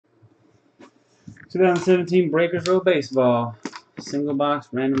2017 Breakers Rowe Baseball. Single box,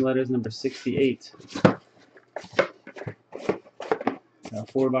 random letters, number 68.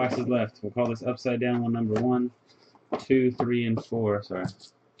 4 boxes left. We'll call this upside down one, number 1, 2, 3, and 4. Sorry.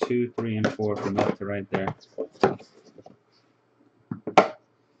 2, 3, and 4 from left to right there.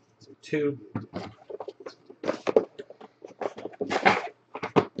 2.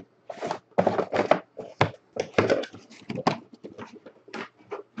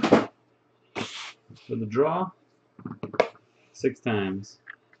 For the draw, 6 times.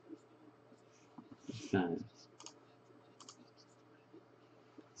 6 times.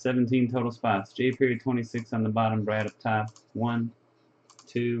 17 total spots. J period 26 on the bottom, Brad up top. 1,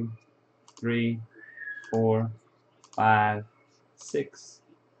 2, 3, 4, 5, 6.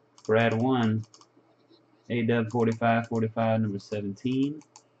 Brad 1. A-Dub 45, 45, number 17.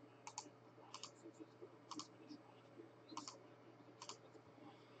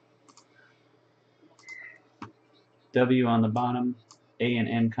 W on the bottom, A and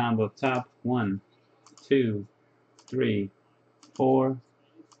N combo up top. 1, 2, 3, 4,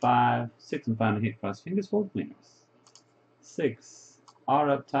 5, 6, and finally hit cross fingers, fold fingers. 6, R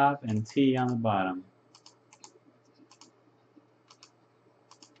up top and T on the bottom.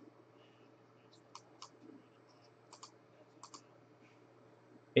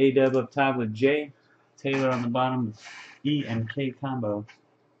 A-Dub up top with J, Taylor on the bottom with E and K combo.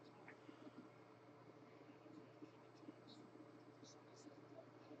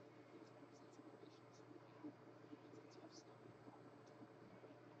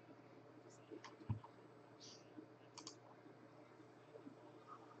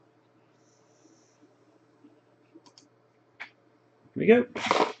 Here we go.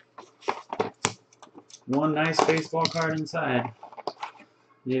 One nice baseball card inside.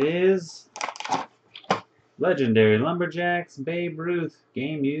 It is legendary Lumberjacks Babe Ruth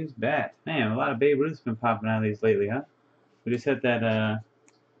game used bat. Man, a lot of Babe Ruth's been popping out of these lately, huh? We just had that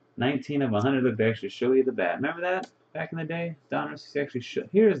 19 of 100. Look, they actually show you the bat. Remember that back in the day? Donruss actually show.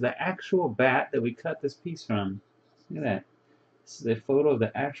 Here's the actual bat that we cut this piece from. Look at that. This is a photo of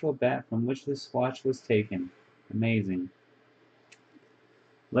the actual bat from which this swatch was taken. Amazing.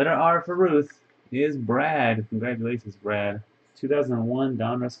 Letter R for Ruth is Brad. Congratulations, Brad. 2001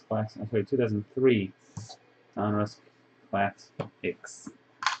 Donruss Classic. I'm sorry, 2003 Donruss Classics.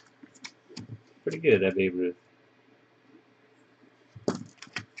 Pretty good, that Babe Ruth.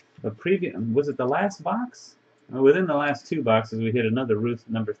 The previous, was it the last box? Well, within the last 2 boxes, we hit another Ruth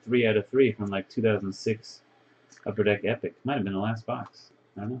number 3 out of 3 from like 2006 Upper Deck Epic. Might have been the last box.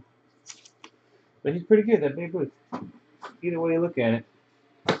 I don't know. But he's pretty good, that Babe Ruth. Either way you look at it.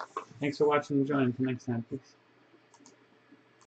 Thanks for watching and joining. Until next time, please.